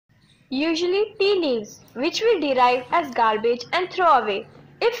Usually tea leaves, which we derive as garbage and throw away.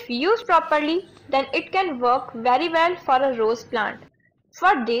 If used properly, then it can work very well for a rose plant.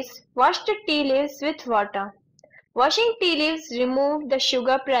 For this, wash the tea leaves with water. Washing tea leaves removes the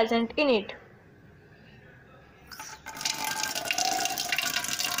sugar present in it.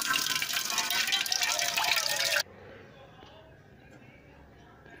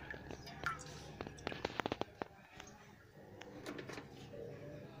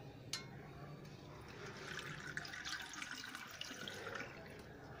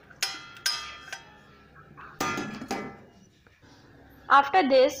 After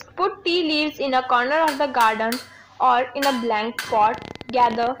this, put tea leaves in a corner of the garden or in a blank pot.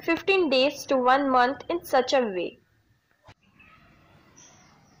 Gather 15 days to 1 month in such a way.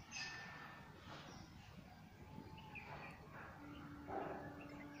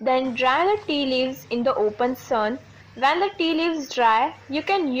 Then dry the tea leaves in the open sun. When the tea leaves dry, you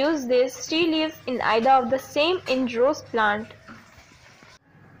can use these tea leaves in either of the same in rose plant.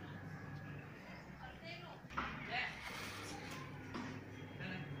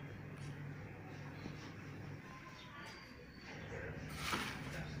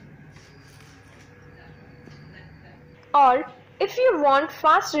 Or, if you want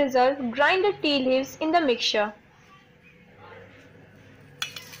fast result, grind the tea leaves in the mixture.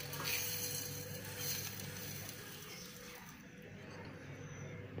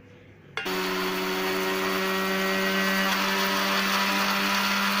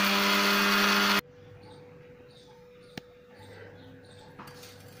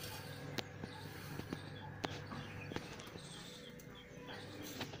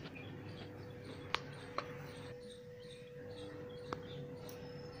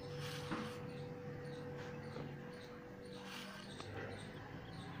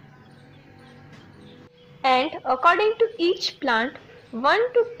 And according to each plant,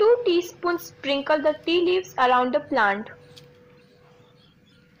 1 to 2 teaspoons sprinkle the tea leaves around the plant.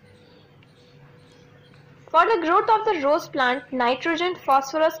 For the growth of the rose plant, nitrogen,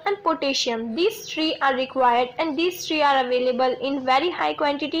 phosphorus and potassium, these three are required and these three are available in very high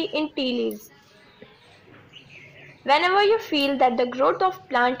quantity in tea leaves. Whenever you feel that the growth of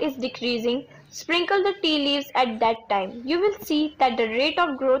plant is decreasing, sprinkle the tea leaves at that time. You will see that the rate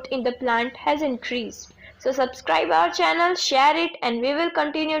of growth in the plant has increased. So subscribe our channel, share it, and we will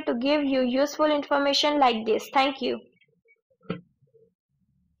continue to give you useful information like this. Thank you.